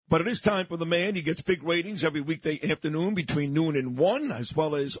But it is time for the man. He gets big ratings every weekday afternoon between noon and 1, as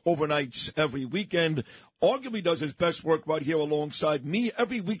well as overnights every weekend. Arguably does his best work right here alongside me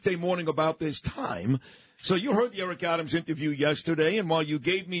every weekday morning about this time. So you heard the Eric Adams interview yesterday, and while you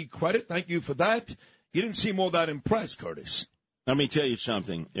gave me credit, thank you for that, you didn't seem all that impressed, Curtis. Let me tell you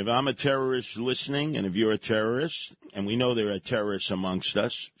something. If I'm a terrorist listening, and if you're a terrorist, and we know there are terrorists amongst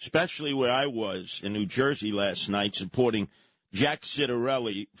us, especially where I was in New Jersey last night supporting Jack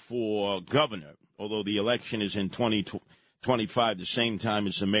Citarelli for governor, although the election is in 2025, the same time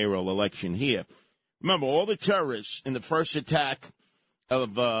as the mayoral election here. Remember, all the terrorists in the first attack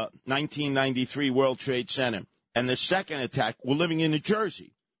of 1993 World Trade Center and the second attack were living in New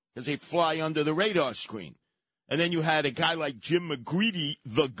Jersey because they fly under the radar screen. And then you had a guy like Jim McGreedy,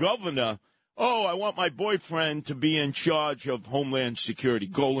 the governor. Oh, I want my boyfriend to be in charge of Homeland Security.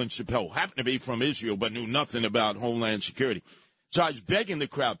 Golan Chappelle happened to be from Israel, but knew nothing about Homeland Security. So I was begging the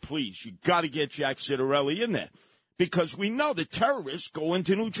crowd, please, you got to get Jack Citarelli in there. Because we know the terrorists go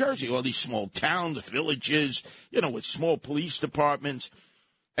into New Jersey, all these small towns, villages, with small police departments.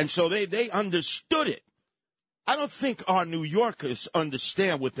 And so they understood it. I don't think our New Yorkers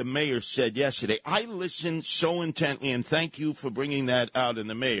understand what the mayor said yesterday. I listened so intently, and thank you for bringing that out in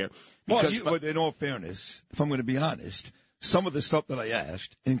the mayor. Because, well, in all fairness, if I'm going to be honest, some of the stuff that I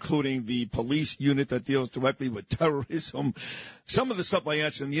asked, including the police unit that deals directly with terrorism, some of the stuff I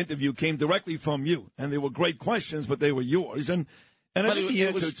asked in the interview came directly from you. And they were great questions, but they were yours. And I think he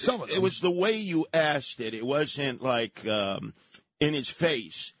answered some of them. It was the way you asked it. It wasn't like in his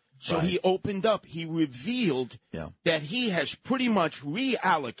face. So He opened up. He revealed that he has pretty much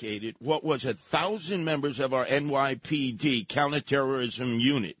reallocated what was 1,000 members of our NYPD counterterrorism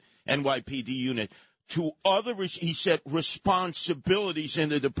unit, NYPD unit, to other, he said, responsibilities in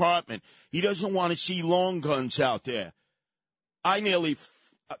the department. He doesn't want to see long guns out there. I nearly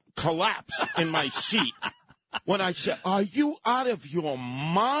collapsed in my seat when I said, are you out of your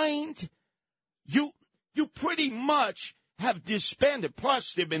mind? You pretty much have disbanded.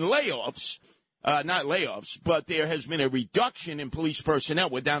 Plus, there have been layoffs, not layoffs, but there has been a reduction in police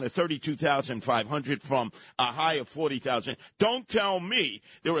personnel. We're down to 32,500 from a high of 40,000. Don't tell me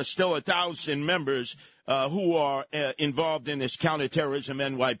there are still 1,000 members who are involved in this counterterrorism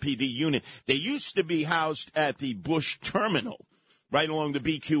NYPD unit. They used to be housed at the Bush Terminal, right along the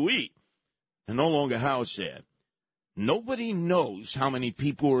BQE, and no longer housed there. Nobody knows how many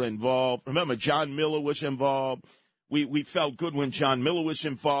people were involved. Remember, John Miller was involved. We felt good when John Miller was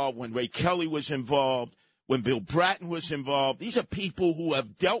involved, when Ray Kelly was involved, when Bill Bratton was involved. These are people who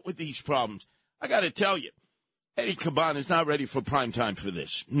have dealt with these problems. I got to tell you, Eddie Caban is not ready for prime time for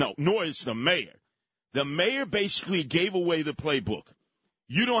this. No, nor is the mayor. The mayor basically gave away the playbook.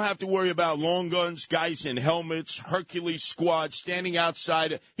 You don't have to worry about long guns, guys in helmets, Hercules squad standing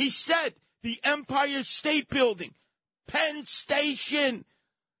outside. He said the Empire State Building, Penn Station.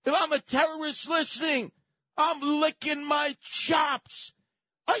 If I'm a terrorist listening, I'm licking my chops.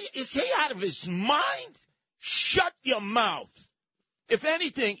 Is he out of his mind? Shut your mouth. If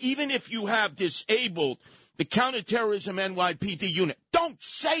anything, even if you have disabled the counterterrorism NYPD unit, don't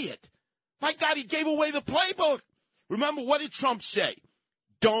say it. My God, he gave away the playbook. Remember, what did Trump say?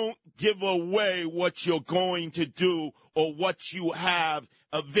 Don't give away what you're going to do or what you have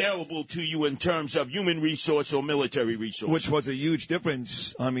available to you in terms of human resource or military resource. Which was a huge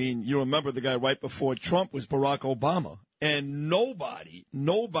difference. I mean, you remember the guy right before Trump was Barack Obama. And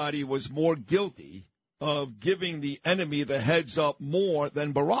nobody was more guilty of giving the enemy the heads up more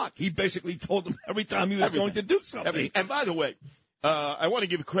than Barack. He basically told them every time he was going to do something. And by the way, I want to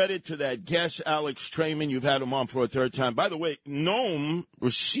give credit to that guest, Alex Trayman. You've had him on for a third time. By the way, Noam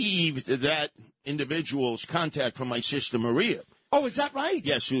received that individual's contact from my sister Maria. Oh, is that right?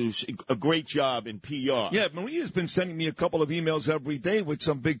 Yes, who's a great job in PR. Yeah, Maria's been sending me a couple of emails every day with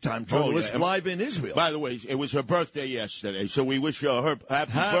some big-time journalists live in Israel. By the way, it was her birthday yesterday, so we wish her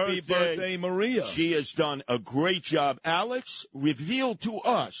happy birthday, Maria. She has done a great job. Alex revealed to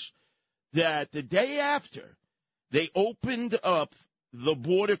us that the day after they opened up the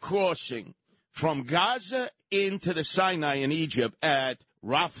border crossing from Gaza into the Sinai in Egypt at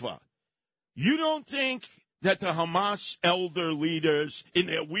Rafah, you don't think that the Hamas elder leaders in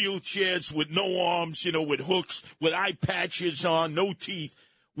their wheelchairs with no arms, with hooks, with eye patches on, no teeth,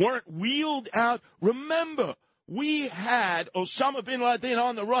 weren't wheeled out? Remember, we had Osama bin Laden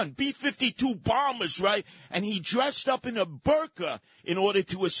on the run, B-52 bombers, right? And he dressed up in a burqa in order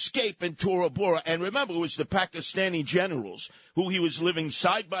to escape in Tora Bora. And remember, it was the Pakistani generals who he was living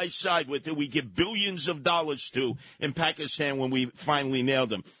side by side with, that we give billions of dollars to in Pakistan when we finally nailed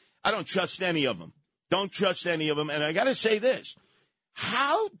them. I don't trust any of them. Don't trust any of them. And I got to say this.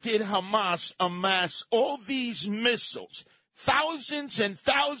 How did Hamas amass all these missiles, thousands and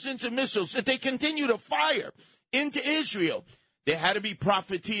thousands of missiles that they continue to fire into Israel? There had to be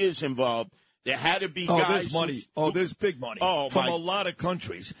profiteers involved. There had to be guys. There's money. There's big money from a lot of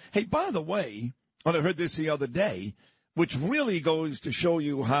countries. Hey, by the way, I heard this the other day, which really goes to show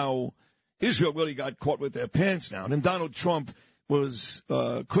you how Israel really got caught with their pants down. And Donald Trump was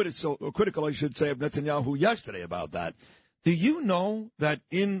critical, I should say, of Netanyahu yesterday about that. Do you know that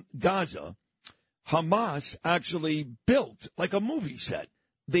in Gaza, Hamas actually built, like a movie set,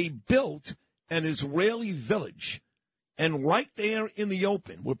 they built an Israeli village. And right there in the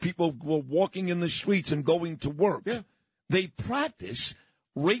open, where people were walking in the streets and going to work, they practice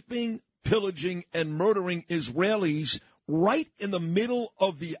raping, pillaging, and murdering Israelis right in the middle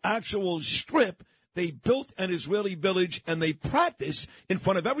of the actual strip. They built an Israeli village, and they practice in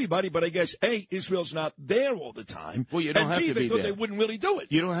front of everybody. But I guess, A, Israel's not there all the time. Well, you don't have to be there. They thought they wouldn't really do it.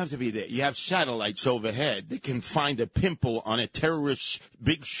 You don't have to be there. You have satellites overhead that can find a pimple on a terrorist's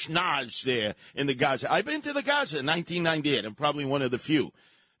big schnoz there in the Gaza. I've been to the Gaza in 1998. I'm probably one of the few.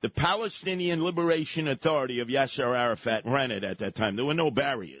 The Palestinian Liberation Authority of Yasser Arafat ran it at that time. There were no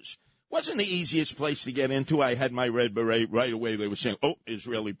barriers. Wasn't the easiest place to get into. I had my red beret right away. They were saying,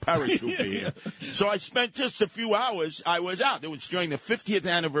 Israeli paratrooper here. So I spent just a few hours. I was out. It was during the 50th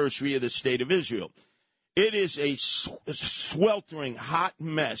anniversary of the State of Israel. It is a sweltering, hot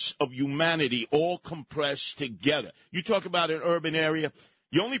mess of humanity all compressed together. You talk about an urban area.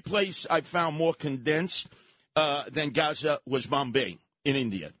 The only place I found more condensed than Gaza was Bombay in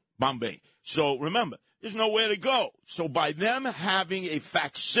India. Bombay. So remember, there's nowhere to go. So by them having a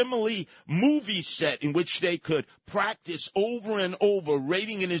facsimile movie set in which they could practice over and over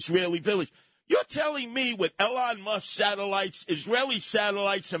raiding an Israeli village, you're telling me with Elon Musk satellites, Israeli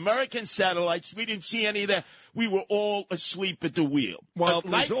satellites, American satellites, we didn't see any of that. We were all asleep at the wheel. Well,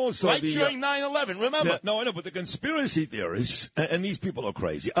 there's also during 9/11, remember? No, I know, but the conspiracy theorists, and these people are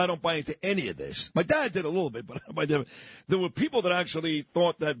crazy. I don't buy into any of this. My dad did a little bit, but there were people that actually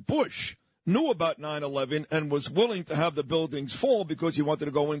thought that Bush knew about 9/11 and was willing to have the buildings fall because he wanted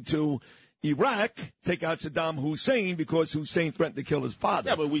to go into Iraq, take out Saddam Hussein because Hussein threatened to kill his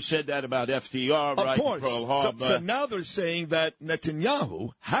father. Yeah, but we said that about FDR, right? Of course. Pearl Harbor. So now they're saying that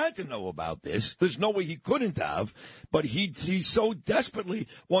Netanyahu had to know about this. There's no way he couldn't have, but he so desperately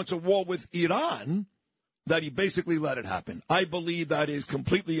wants a war with Iran that he basically let it happen. I believe that is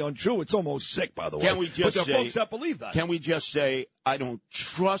completely untrue. It's almost sick, by the way. Can we just but there say, are folks that believe that. Can we just say, I don't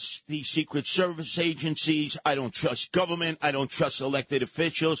trust the Secret Service agencies. I don't trust government. I don't trust elected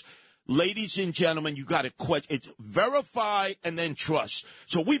officials. Ladies and gentlemen, you got to question. It's verify and then trust.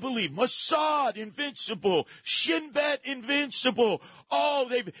 So we believe Mossad invincible, Shin Bet invincible. Oh,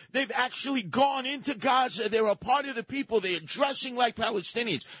 they've actually gone into Gaza. They're a part of the people. They're dressing like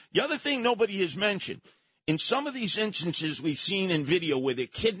Palestinians. The other thing nobody has mentioned. In some of these instances we've seen in video where they're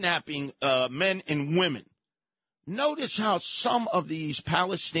kidnapping men and women, notice how some of these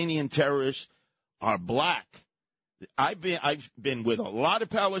Palestinian terrorists are black. I've been with a lot of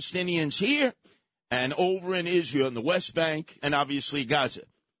Palestinians here and over in Israel, in the West Bank, and obviously Gaza.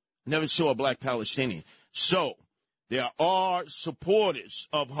 Never saw a black Palestinian. So there are supporters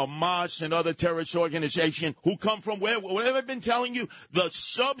of Hamas and other terrorist organizations who come from where? What have I been telling you? The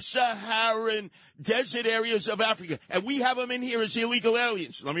sub-Saharan desert areas of Africa. And we have them in here as illegal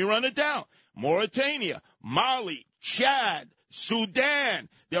aliens. Let me run it down. Mauritania, Mali, Chad, Sudan.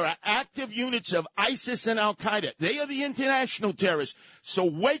 There are active units of ISIS and Al-Qaeda. They are the international terrorists. So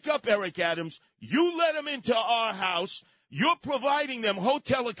wake up, Eric Adams. You let them into our house. You're providing them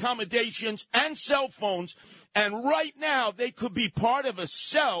hotel accommodations and cell phones. And right now, they could be part of a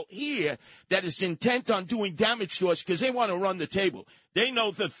cell here that is intent on doing damage to us because they want to run the table. They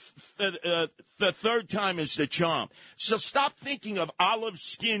know the third time is the charm. So stop thinking of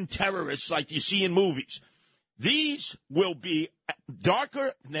olive-skinned terrorists like you see in movies. These will be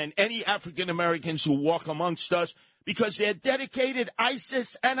darker than any African-Americans who walk amongst us because they're dedicated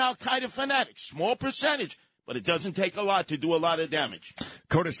ISIS and Al-Qaeda fanatics. Small percentage. But it doesn't take a lot to do a lot of damage.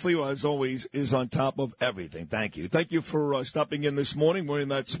 Curtis Sliwa, as always, is on top of everything. Thank you. Thank you for stopping in this morning, wearing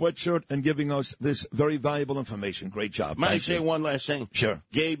that sweatshirt, and giving us this very valuable information. Great job. Might I say one last thing? Sure.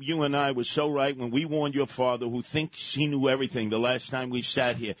 Gabe, you and I were so right when we warned your father, who thinks he knew everything the last time we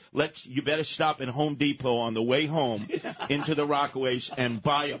sat here. You better stop at Home Depot on the way home into the Rockaways and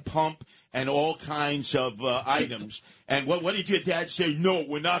buy a pump and all kinds of items. And what did your dad say? No,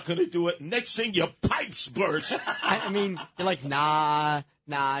 we're not going to do it. Next thing, your pipes burst. I mean, you're like, nah,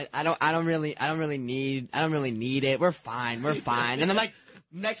 I don't really need it. We're fine. And I'm like,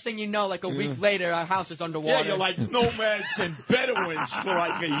 Next thing you know, like a week later, our house is underwater. Yeah, you're like nomads and Bedouins for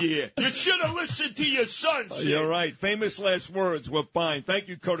like a year. You should have listened to your son, Sid. You're right. Famous last words. We're fine. Thank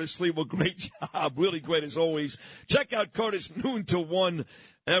you, Curtis Sliwa. Great job. Really great as always. Check out Curtis noon to 1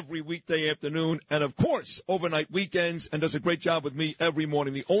 every weekday afternoon. And, of course, overnight weekends. And does a great job with me every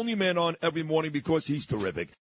morning. The only man on every morning because he's terrific.